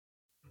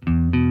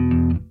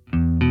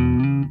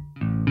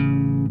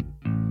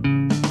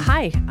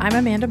Hi, I'm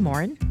Amanda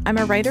Morin. I'm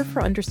a writer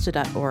for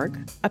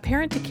Understood.org, a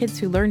parent to kids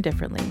who learn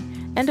differently,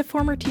 and a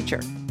former teacher.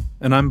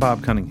 And I'm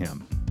Bob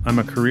Cunningham. I'm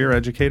a career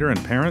educator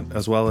and parent,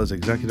 as well as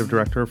executive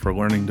director for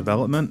learning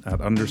development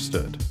at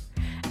Understood.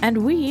 And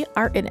we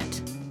are in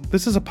it.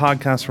 This is a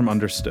podcast from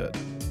Understood.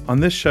 On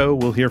this show,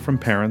 we'll hear from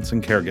parents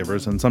and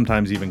caregivers, and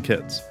sometimes even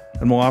kids.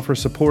 And we'll offer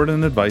support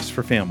and advice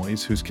for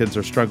families whose kids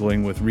are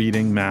struggling with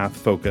reading, math,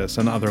 focus,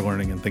 and other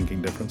learning and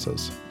thinking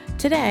differences.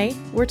 Today,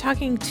 we're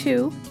talking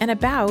to and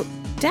about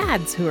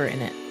dads who are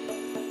in it.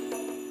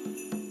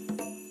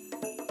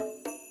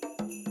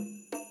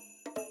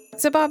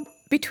 So, Bob,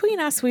 between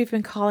us, we've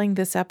been calling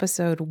this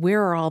episode,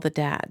 Where Are All the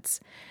Dads?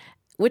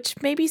 Which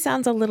maybe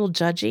sounds a little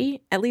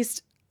judgy. At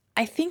least,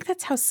 I think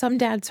that's how some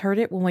dads heard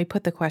it when we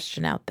put the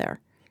question out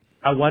there.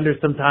 I wonder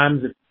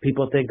sometimes if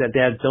people think that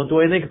dads don't do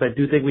anything, because I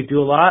do think we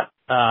do a lot,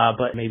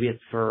 but maybe it's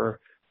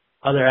for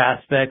other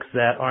aspects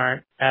that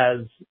aren't as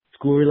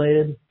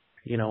school-related,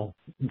 you know,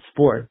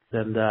 sports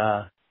and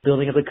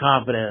building up the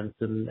confidence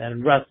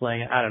and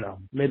wrestling. I don't know.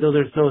 Maybe those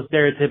are so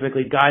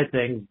stereotypically guy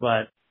things,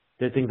 but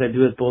they're things I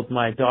do with both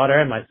my daughter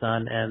and my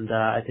son, and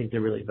I think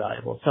they're really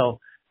valuable. So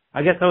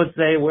I guess I would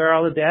say where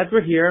all the dads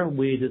were here,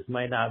 we just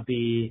might not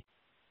be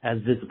as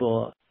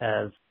visible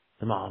as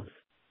the moms.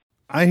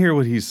 I hear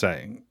what he's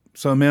saying.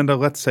 So, Amanda,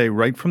 let's say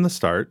right from the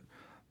start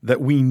that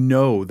we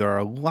know there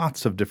are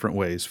lots of different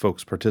ways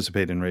folks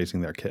participate in raising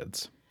their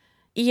kids.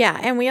 Yeah,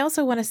 and we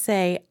also want to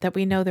say that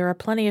we know there are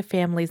plenty of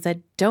families that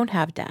don't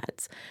have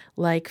dads,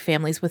 like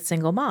families with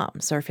single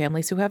moms or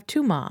families who have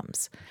two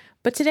moms.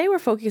 But today we're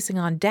focusing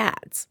on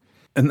dads.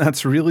 And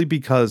that's really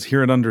because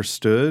here at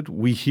Understood,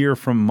 we hear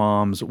from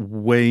moms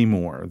way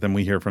more than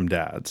we hear from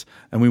dads.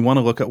 And we want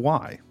to look at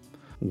why.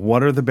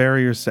 What are the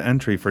barriers to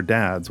entry for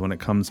dads when it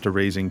comes to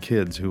raising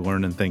kids who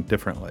learn and think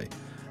differently?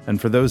 And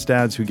for those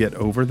dads who get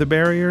over the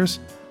barriers,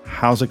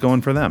 how's it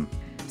going for them?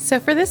 So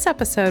for this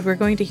episode, we're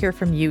going to hear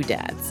from you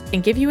dads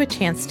and give you a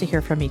chance to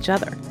hear from each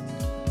other.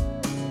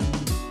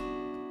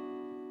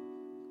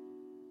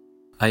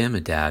 I am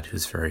a dad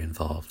who's very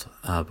involved,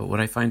 but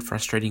what I find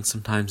frustrating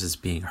sometimes is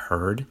being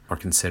heard or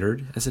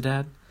considered as a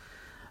dad.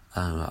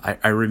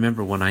 I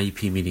remember one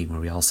IEP meeting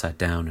where we all sat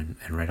down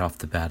and right off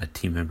the bat, a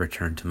team member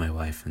turned to my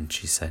wife and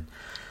she said,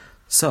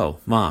 "So,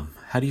 Mom,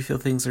 how do you feel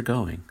things are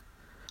going?"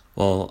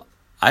 Well,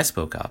 I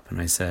spoke up and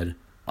I said,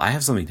 "I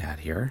have something to add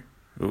here.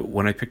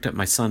 When I picked up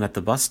my son at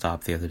the bus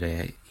stop the other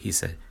day, he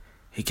said,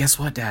 'Hey, guess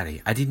what,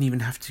 Daddy? I didn't even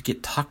have to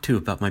get talked to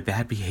about my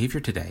bad behavior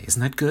today.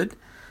 Isn't that good?'"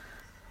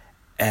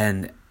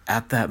 And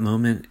at that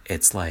moment,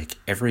 it's like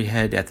every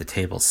head at the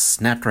table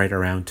snapped right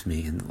around to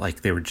me and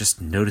like they were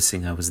just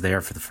noticing I was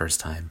there for the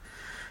first time.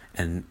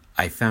 And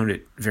I found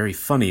it very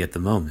funny at the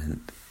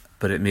moment,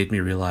 but it made me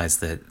realize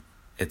that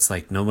it's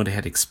like nobody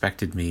had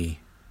expected me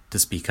to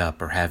speak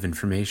up or have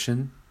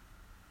information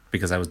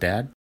because I was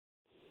dad.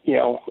 You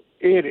know,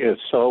 it is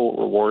so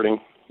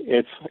rewarding.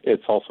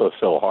 It's also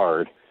so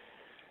hard.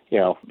 You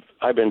know,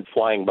 I've been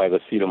flying by the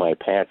seat of my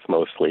pants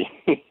mostly.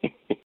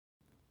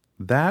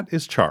 That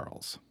is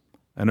Charles.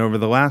 And over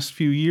the last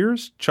few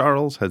years,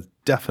 Charles has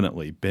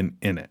definitely been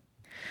in it.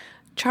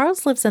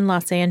 Charles lives in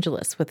Los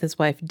Angeles with his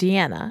wife,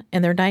 Deanna,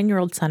 and their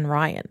 9-year-old son,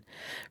 Ryan.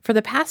 For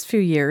the past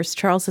few years,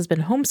 Charles has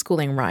been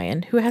homeschooling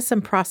Ryan, who has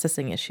some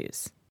processing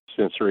issues.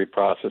 Sensory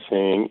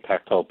processing,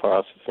 tactile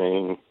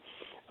processing,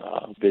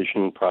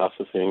 vision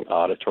processing,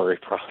 auditory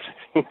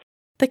processing.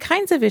 The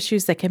kinds of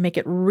issues that can make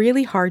it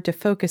really hard to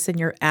focus in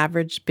your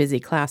average busy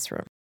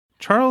classroom.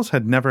 Charles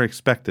had never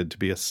expected to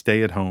be a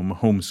stay-at-home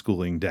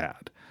homeschooling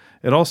dad.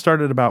 It all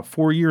started about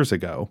 4 years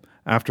ago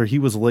after he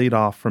was laid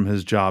off from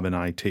his job in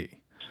IT.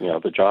 You know,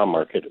 the job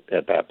market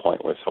at that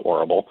point was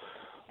horrible.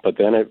 But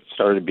then it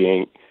started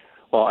being,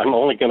 well, I'm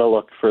only going to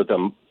look for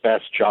the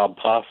best job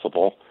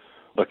possible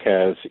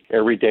because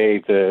every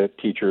day the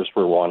teachers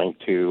were wanting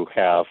to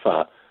have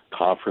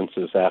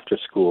conferences after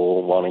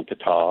school, wanting to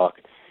talk.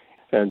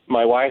 And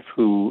my wife,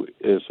 who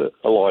is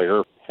a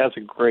lawyer, has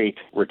a great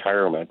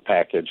retirement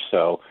package,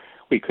 so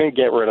we couldn't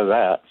get rid of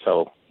that.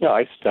 So, you know,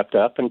 I stepped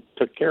up and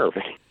took care of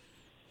it.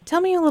 Tell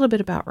me a little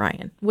bit about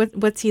Ryan.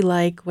 What's he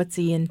like? What's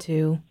he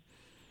into?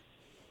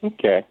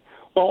 Okay.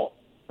 Well,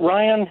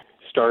 Ryan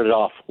started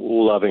off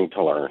loving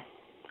to learn.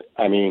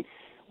 I mean,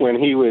 when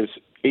he was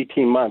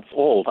 18 months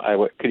old, I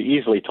could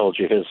easily told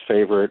you his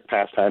favorite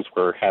pastimes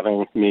were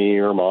having me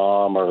or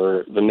mom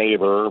or the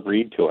neighbor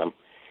read to him.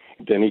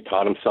 Then he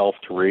taught himself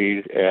to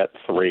read at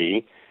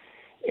 3.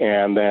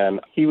 And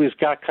then he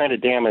got kind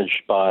of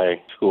damaged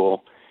by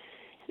school.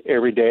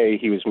 Every day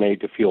he was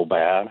made to feel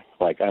bad,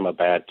 like I'm a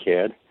bad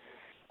kid.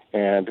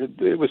 And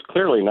it was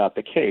clearly not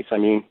the case. I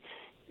mean,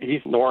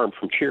 he's Norm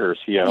from Cheers,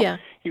 you know. Yeah.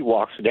 He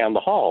walks down the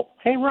hall.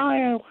 "Hey,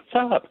 Ryan, what's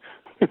up?"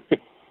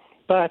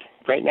 But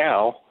right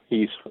now,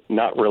 he's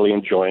not really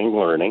enjoying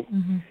learning.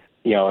 Mm-hmm.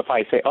 You know, if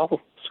I say,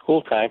 "Oh,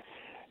 school time,"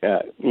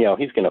 you know,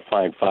 he's going to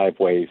find 5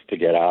 ways to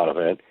get out of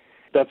it.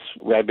 That's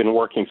I've been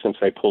working since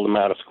I pulled him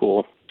out of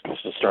school,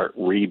 is to start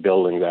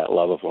rebuilding that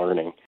love of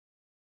learning.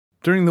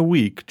 During the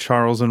week,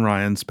 Charles and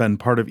Ryan spend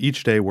part of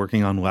each day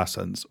working on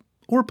lessons,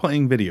 or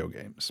playing video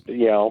games.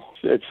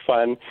 It's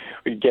fun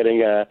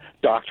getting a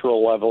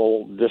doctoral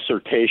level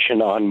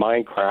dissertation on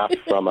Minecraft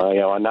from a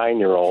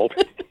 9-year-old.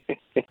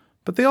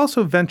 But they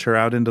also venture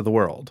out into the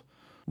world.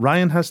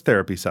 Ryan has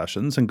therapy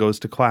sessions and goes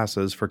to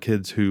classes for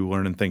kids who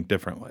learn and think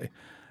differently.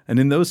 And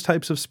in those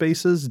types of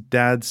spaces,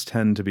 dads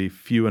tend to be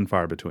few and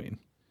far between.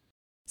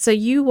 So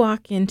you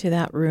walk into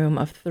that room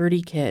of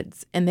 30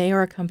 kids, and they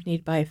are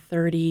accompanied by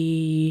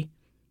 30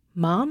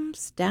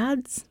 moms,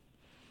 dads?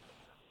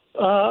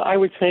 I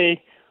would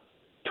say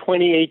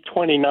 28,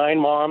 29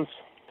 moms,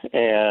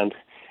 and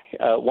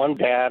one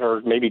dad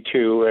or maybe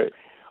two.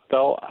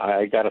 Though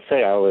I got to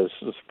say, I was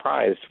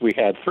surprised. We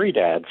had 3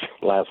 dads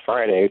last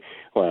Friday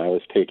when I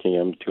was taking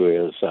him to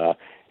his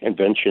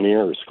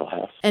Inventioneers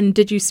class. And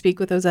did you speak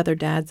with those other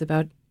dads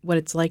about what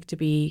it's like to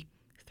be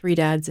 3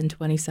 dads and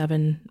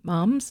 27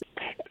 moms?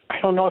 I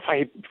don't know if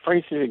I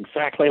phrased it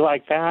exactly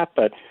like that,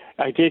 but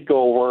I did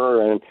go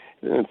over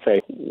and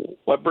say,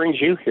 what brings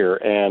you here?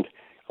 And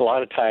a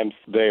lot of times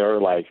they are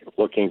like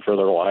looking for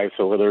their wives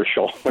over their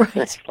shoulder. Right.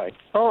 It's like,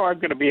 I'm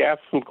going to be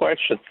asked some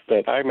questions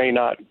that I may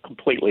not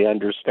completely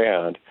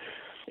understand.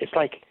 It's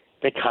like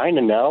they kind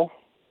of know,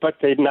 but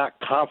they're not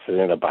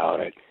confident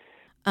about it.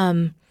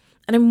 And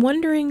I'm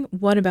wondering,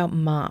 what about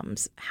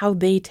moms? How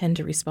they tend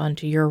to respond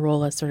to your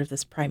role as sort of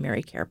this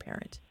primary care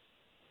parent?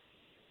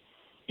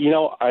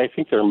 I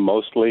think they're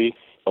mostly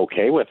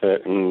okay with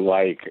it and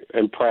like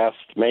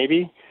impressed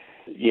maybe.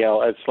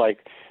 It's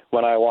like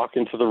when I walk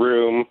into the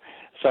room,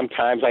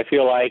 sometimes I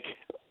feel like,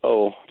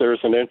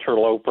 there's an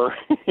interloper.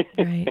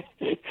 Right.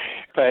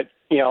 But,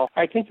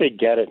 I think they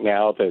get it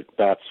now that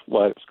that's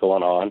what's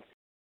going on.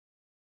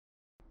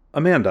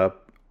 Amanda,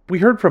 we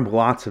heard from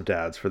lots of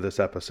dads for this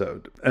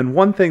episode, and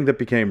one thing that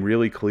became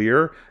really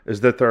clear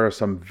is that there are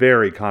some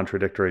very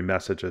contradictory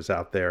messages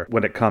out there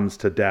when it comes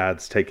to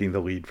dads taking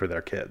the lead for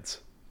their kids.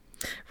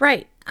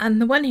 Right. On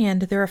the one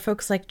hand, there are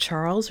folks like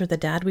Charles or the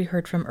dad we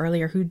heard from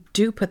earlier who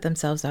do put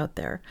themselves out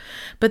there,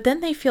 but then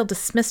they feel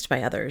dismissed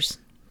by others,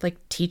 like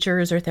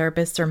teachers or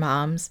therapists or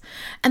moms.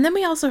 And then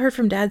we also heard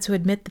from dads who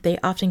admit that they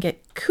often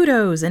get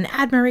kudos and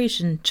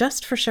admiration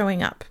just for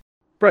showing up.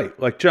 Right,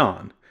 like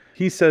John.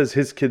 He says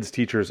his kids'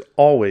 teachers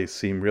always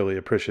seem really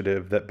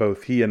appreciative that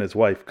both he and his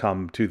wife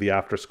come to the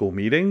after-school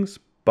meetings,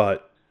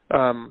 but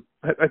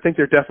I think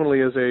there definitely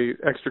is a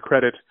extra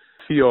credit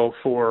feel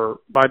for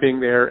my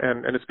being there,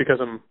 and it's because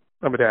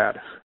I'm a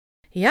dad.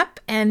 Yep,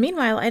 and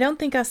meanwhile, I don't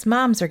think us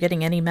moms are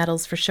getting any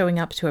medals for showing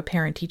up to a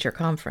parent-teacher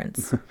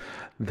conference.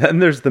 Then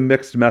there's the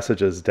mixed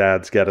messages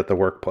dads get at the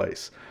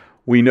workplace.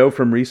 We know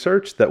from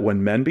research that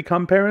when men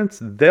become parents,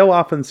 they'll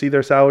often see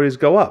their salaries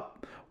go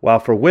up, while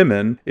for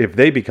women, if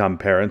they become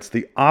parents,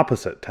 the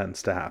opposite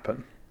tends to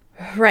happen.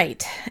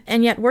 Right,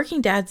 and yet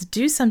working dads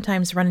do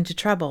sometimes run into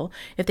trouble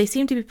if they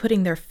seem to be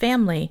putting their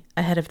family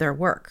ahead of their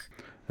work.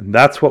 And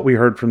that's what we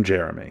heard from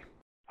Jeremy.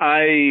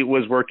 I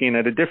was working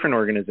at a different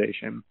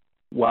organization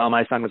while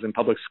my son was in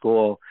public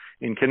school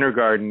in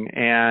kindergarten,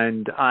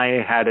 and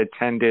I had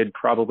attended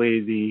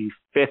probably the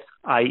 5th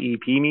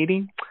IEP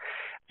meeting.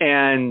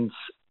 And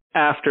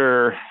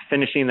after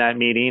finishing that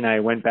meeting,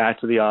 I went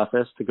back to the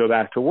office to go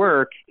back to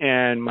work,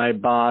 and my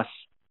boss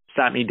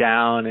sat me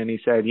down and he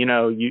said,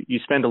 you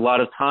spend a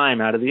lot of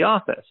time out of the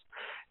office.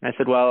 And I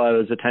said, well, I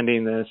was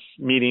attending this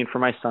meeting for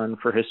my son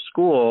for his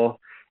school.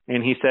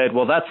 And he said,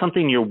 well, that's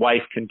something your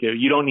wife can do.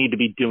 You don't need to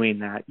be doing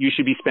that. You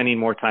should be spending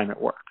more time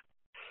at work.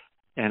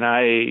 And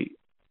I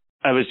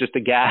was just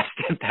aghast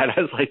at that.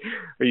 I was like,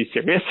 are you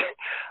serious?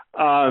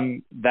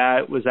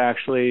 That was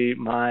actually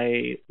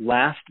my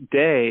last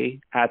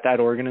day at that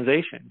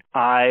organization.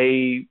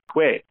 I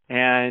quit.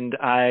 And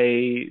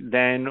I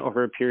then,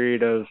 over a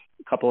period of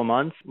a couple of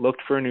months,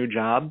 looked for a new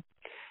job,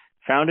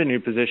 found a new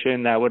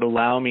position that would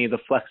allow me the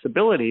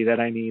flexibility that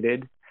I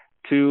needed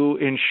to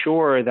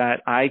ensure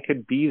that I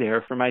could be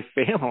there for my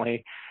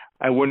family.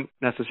 I wouldn't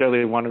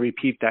necessarily want to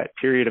repeat that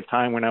period of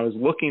time when I was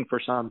looking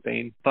for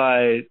something,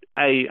 but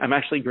I'm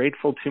actually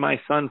grateful to my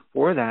son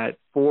for that,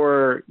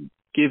 for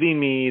giving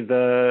me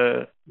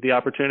the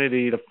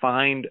opportunity to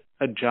find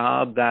a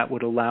job that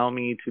would allow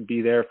me to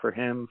be there for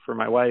him, for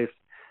my wife,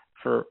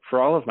 for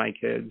all of my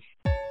kids.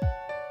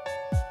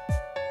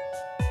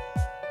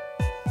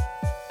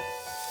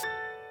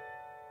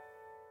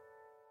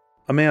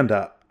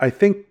 Amanda, I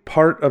think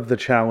part of the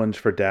challenge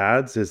for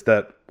dads is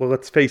that, well,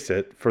 let's face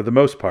it, for the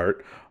most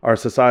part, our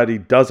society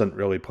doesn't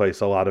really place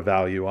a lot of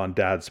value on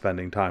dads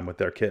spending time with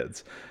their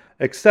kids,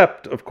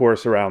 except, of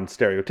course, around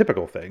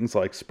stereotypical things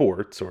like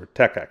sports or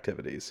tech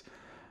activities.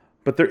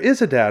 But there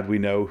is a dad we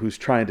know who's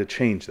trying to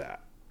change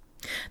that.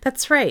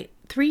 That's right.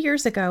 3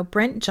 years ago,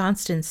 Brent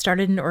Johnston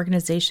started an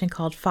organization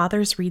called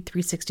Fathers Read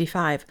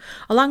 365,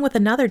 along with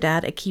another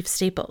dad at Keefe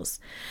Staples.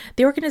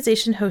 The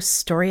organization hosts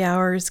story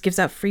hours, gives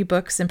out free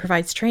books, and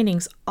provides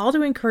trainings, all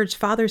to encourage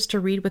fathers to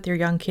read with their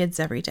young kids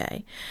every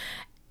day.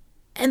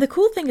 And the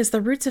cool thing is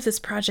the roots of this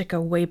project go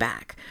way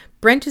back.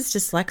 Brent is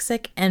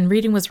dyslexic, and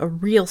reading was a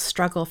real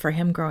struggle for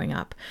him growing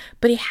up.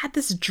 But he had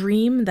this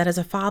dream that as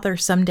a father,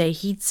 someday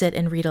he'd sit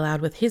and read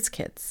aloud with his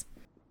kids.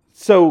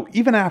 So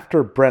even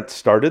after Brent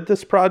started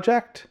this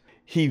project,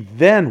 He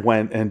then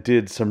went and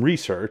did some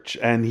research,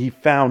 and he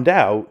found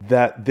out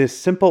that this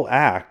simple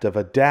act of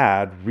a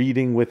dad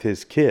reading with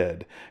his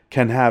kid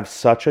can have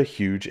such a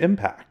huge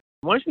impact.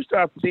 Once you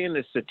start seeing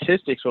the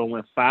statistics on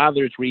when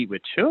fathers read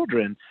with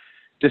children,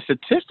 the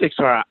statistics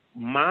are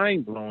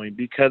mind-blowing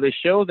because it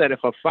shows that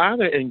if a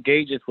father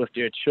engages with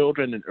their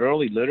children in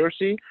early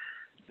literacy,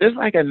 there's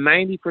like a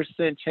 90%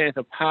 chance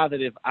of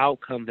positive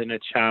outcomes in a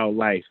child's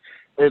life.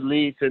 It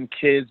leads to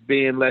kids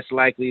being less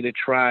likely to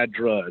try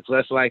drugs,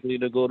 less likely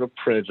to go to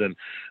prison.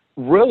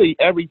 Really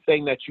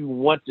everything that you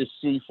want to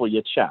see for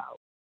your child.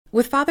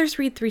 With Fathers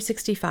Read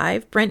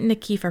 365, Brent and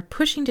Akif are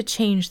pushing to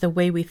change the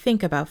way we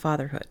think about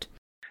fatherhood.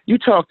 You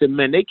talk to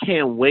men, they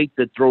can't wait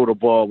to throw the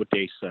ball with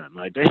their son.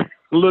 Like they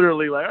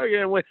literally like, oh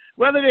yeah,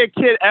 whether their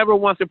kid ever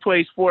wants to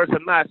play sports or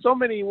not. So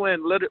many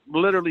men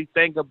literally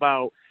think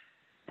about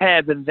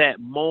having that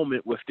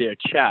moment with their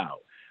child.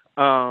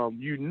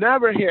 You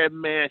never hear a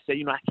man say,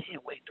 I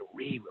can't wait to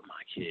read with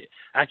my kid.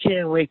 I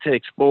can't wait to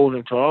expose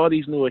him to all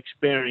these new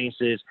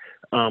experiences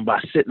by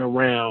sitting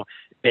around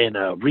and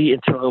reading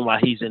to him while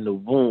he's in the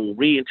womb,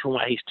 reading to him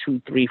while he's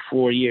 2, 3,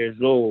 4 years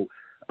old,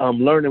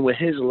 learning what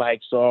his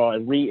likes are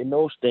and reading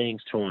those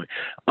things to him.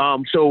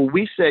 So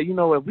we said,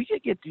 if we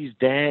could get these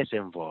dads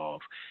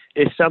involved,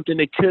 it's something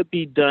that could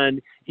be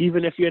done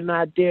even if you're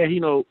not there.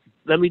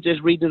 Let me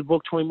just read this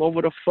book to him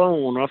over the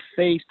phone or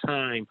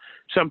FaceTime,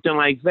 something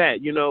like that,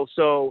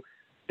 So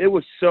it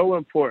was so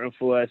important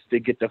for us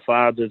to get the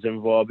fathers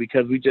involved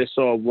because we just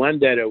saw one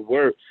dad at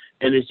work,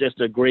 and it's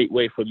just a great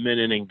way for men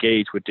to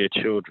engage with their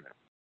children.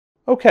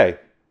 Okay,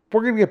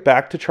 we're going to get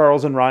back to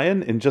Charles and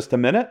Ryan in just a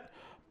minute,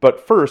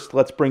 but first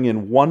let's bring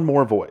in one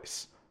more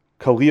voice,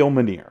 Khalil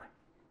Munir.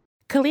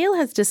 Khalil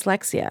has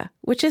dyslexia,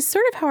 which is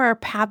sort of how our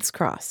paths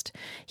crossed.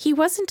 He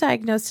wasn't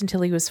diagnosed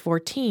until he was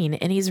 14,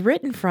 and he's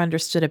written for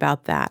Understood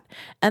about that,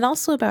 and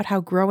also about how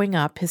growing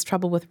up, his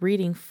trouble with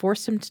reading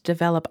forced him to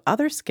develop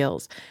other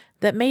skills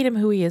that made him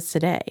who he is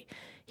today.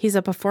 He's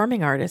a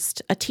performing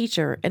artist, a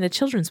teacher, and a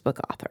children's book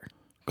author.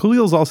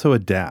 Khalil's also a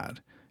dad.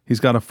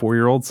 He's got a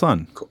 4-year-old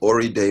son.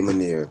 Ori Day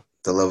Munir,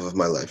 the love of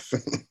my life.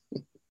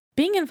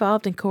 Being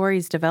involved in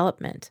Corey's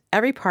development,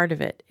 every part of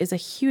it, is a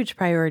huge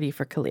priority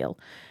for Khalil.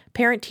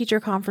 Parent-teacher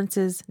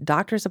conferences,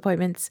 doctor's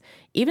appointments,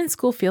 even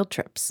school field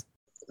trips.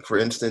 For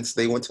instance,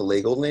 they went to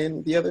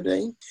Legoland the other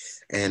day,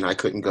 and I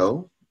couldn't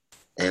go,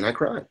 and I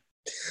cried.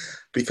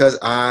 Because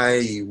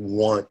I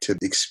want to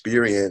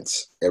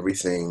experience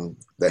everything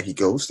that he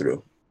goes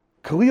through.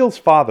 Khalil's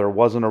father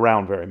wasn't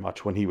around very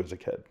much when he was a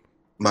kid.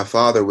 My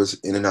father was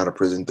in and out of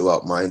prison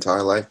throughout my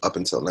entire life, up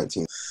until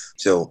 19.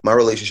 So my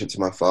relationship to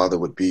my father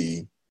would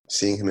be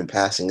seeing him in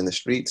passing in the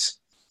streets,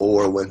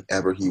 or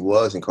whenever he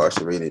was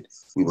incarcerated,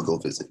 we would go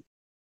visit.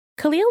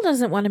 Khalil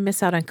doesn't want to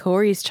miss out on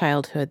Corey's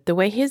childhood the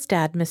way his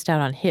dad missed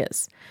out on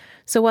his.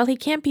 So while he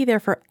can't be there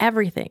for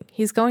everything,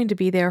 he's going to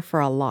be there for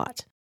a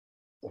lot.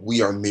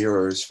 We are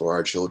mirrors for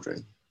our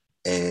children.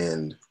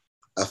 And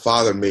a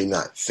father may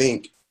not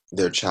think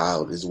their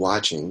child is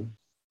watching,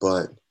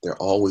 but they're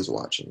always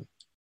watching.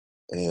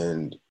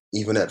 And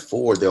even at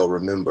 4, they'll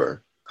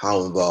remember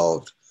how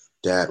involved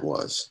dad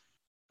was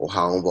or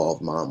how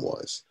involved mom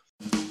was.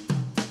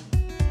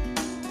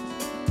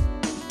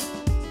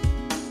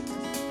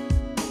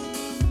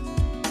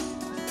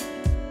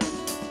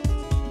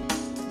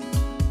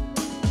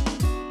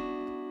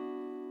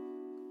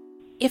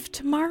 If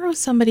tomorrow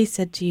somebody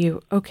said to you,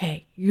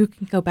 okay, you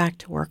can go back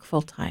to work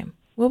full time,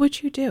 what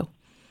would you do?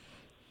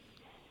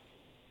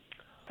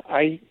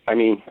 I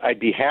mean, I'd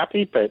be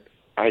happy, but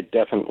I'd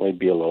definitely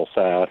be a little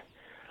sad.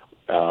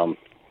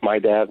 My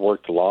dad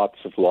worked lots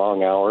of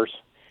long hours,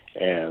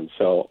 and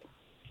so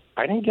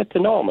I didn't get to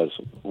know him as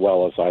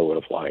well as I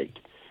would have liked.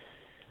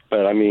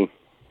 But I mean,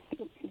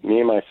 me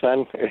and my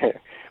son,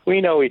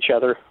 we know each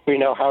other. We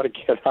know how to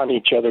get on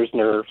each other's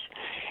nerves.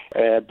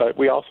 But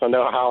we also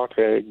know how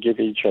to give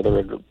each other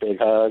a big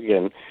hug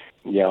and,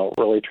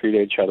 really treat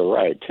each other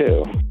right,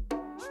 too.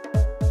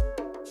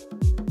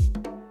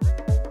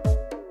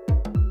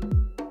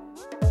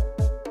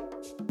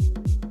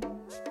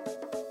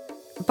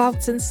 Bob,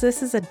 since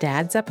this is a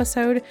dad's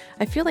episode,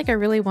 I feel like I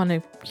really want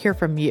to hear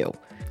from you.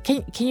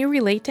 Can you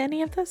relate to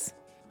any of this?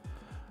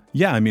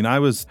 Yeah, I mean,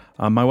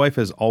 my wife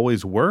has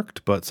always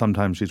worked, but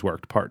sometimes she's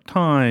worked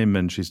part-time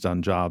and she's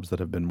done jobs that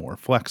have been more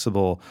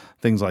flexible,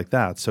 things like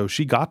that. So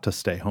she got to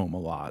stay home a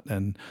lot.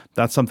 And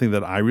that's something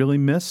that I really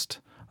missed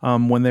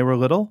when they were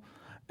little.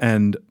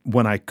 And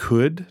when I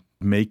could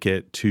make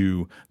it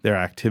to their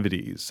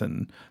activities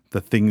and the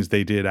things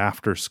they did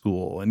after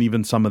school and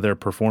even some of their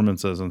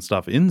performances and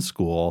stuff in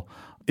school,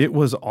 it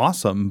was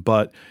awesome,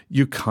 but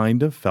you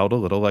kind of felt a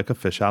little like a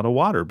fish out of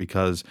water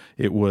because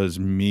it was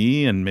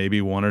me and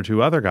maybe 1 or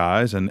 2 other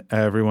guys and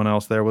everyone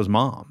else there was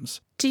moms.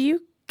 Do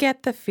you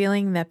get the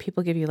feeling that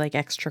people give you like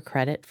extra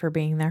credit for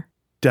being there?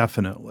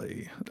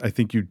 Definitely. I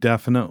think you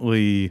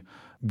definitely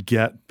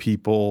get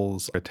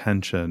people's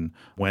attention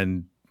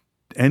when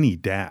any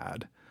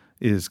dad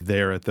is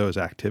there at those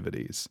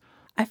activities.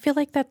 I feel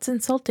like that's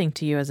insulting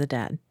to you as a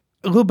dad.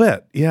 A little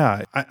bit,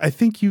 yeah. I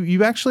think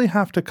you actually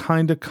have to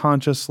kind of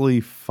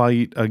consciously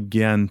fight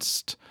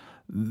against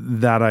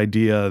that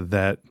idea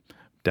that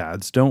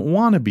dads don't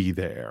want to be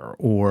there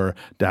or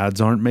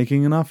dads aren't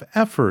making enough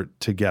effort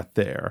to get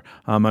there.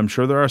 I'm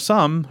sure there are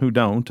some who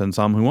don't and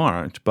some who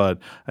aren't, but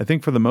I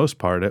think for the most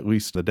part, at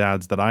least the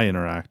dads that I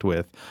interact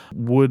with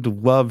would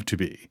love to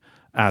be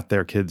at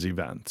their kids'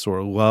 events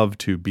or love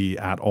to be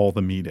at all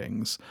the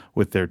meetings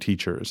with their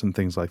teachers and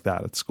things like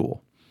that at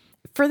school.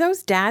 For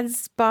those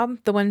dads, Bob,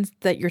 the ones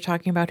that you're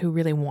talking about who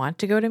really want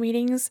to go to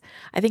meetings,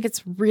 I think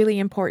it's really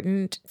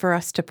important for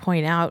us to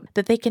point out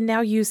that they can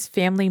now use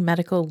family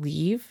medical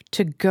leave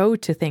to go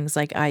to things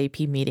like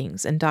IEP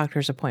meetings and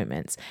doctor's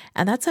appointments.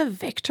 And that's a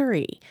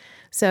victory.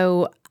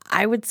 So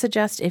I would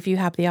suggest, if you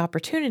have the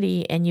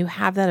opportunity and you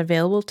have that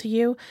available to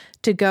you,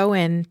 to go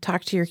and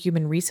talk to your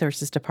human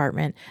resources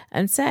department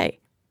and say,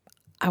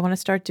 I want to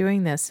start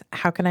doing this.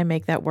 How can I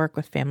make that work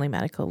with family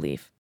medical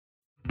leave?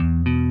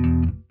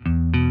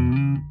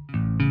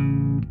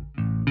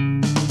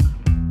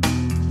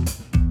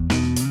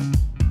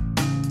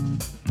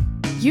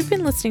 You've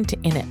been listening to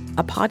In It,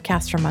 a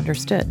podcast from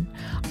Understood.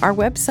 Our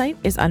website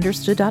is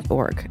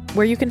understood.org,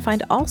 where you can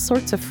find all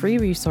sorts of free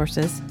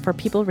resources for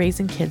people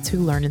raising kids who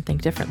learn and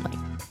think differently.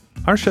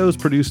 Our show is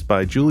produced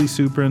by Julie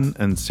Subrin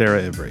and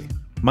Sarah Ivry.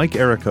 Mike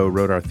Errico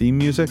wrote our theme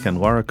music, and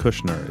Laura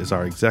Kushner is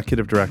our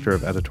executive director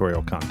of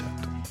editorial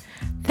content.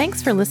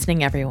 Thanks for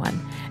listening, everyone.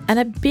 And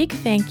a big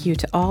thank you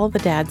to all the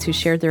dads who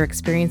shared their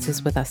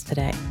experiences with us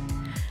today.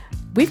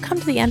 We've come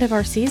to the end of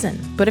our season,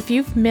 but if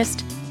you've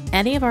missed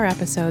any of our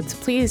episodes,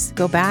 please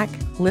go back,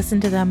 listen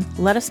to them,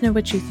 let us know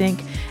what you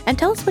think, and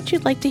tell us what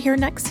you'd like to hear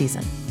next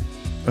season.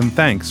 And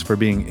thanks for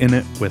being in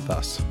it with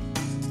us.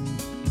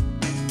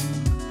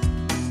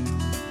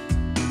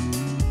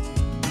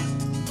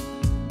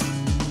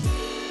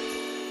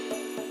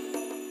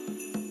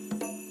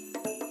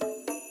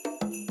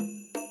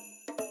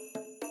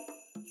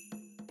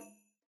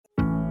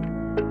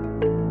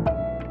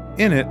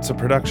 In It's a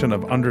production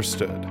of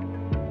Understood.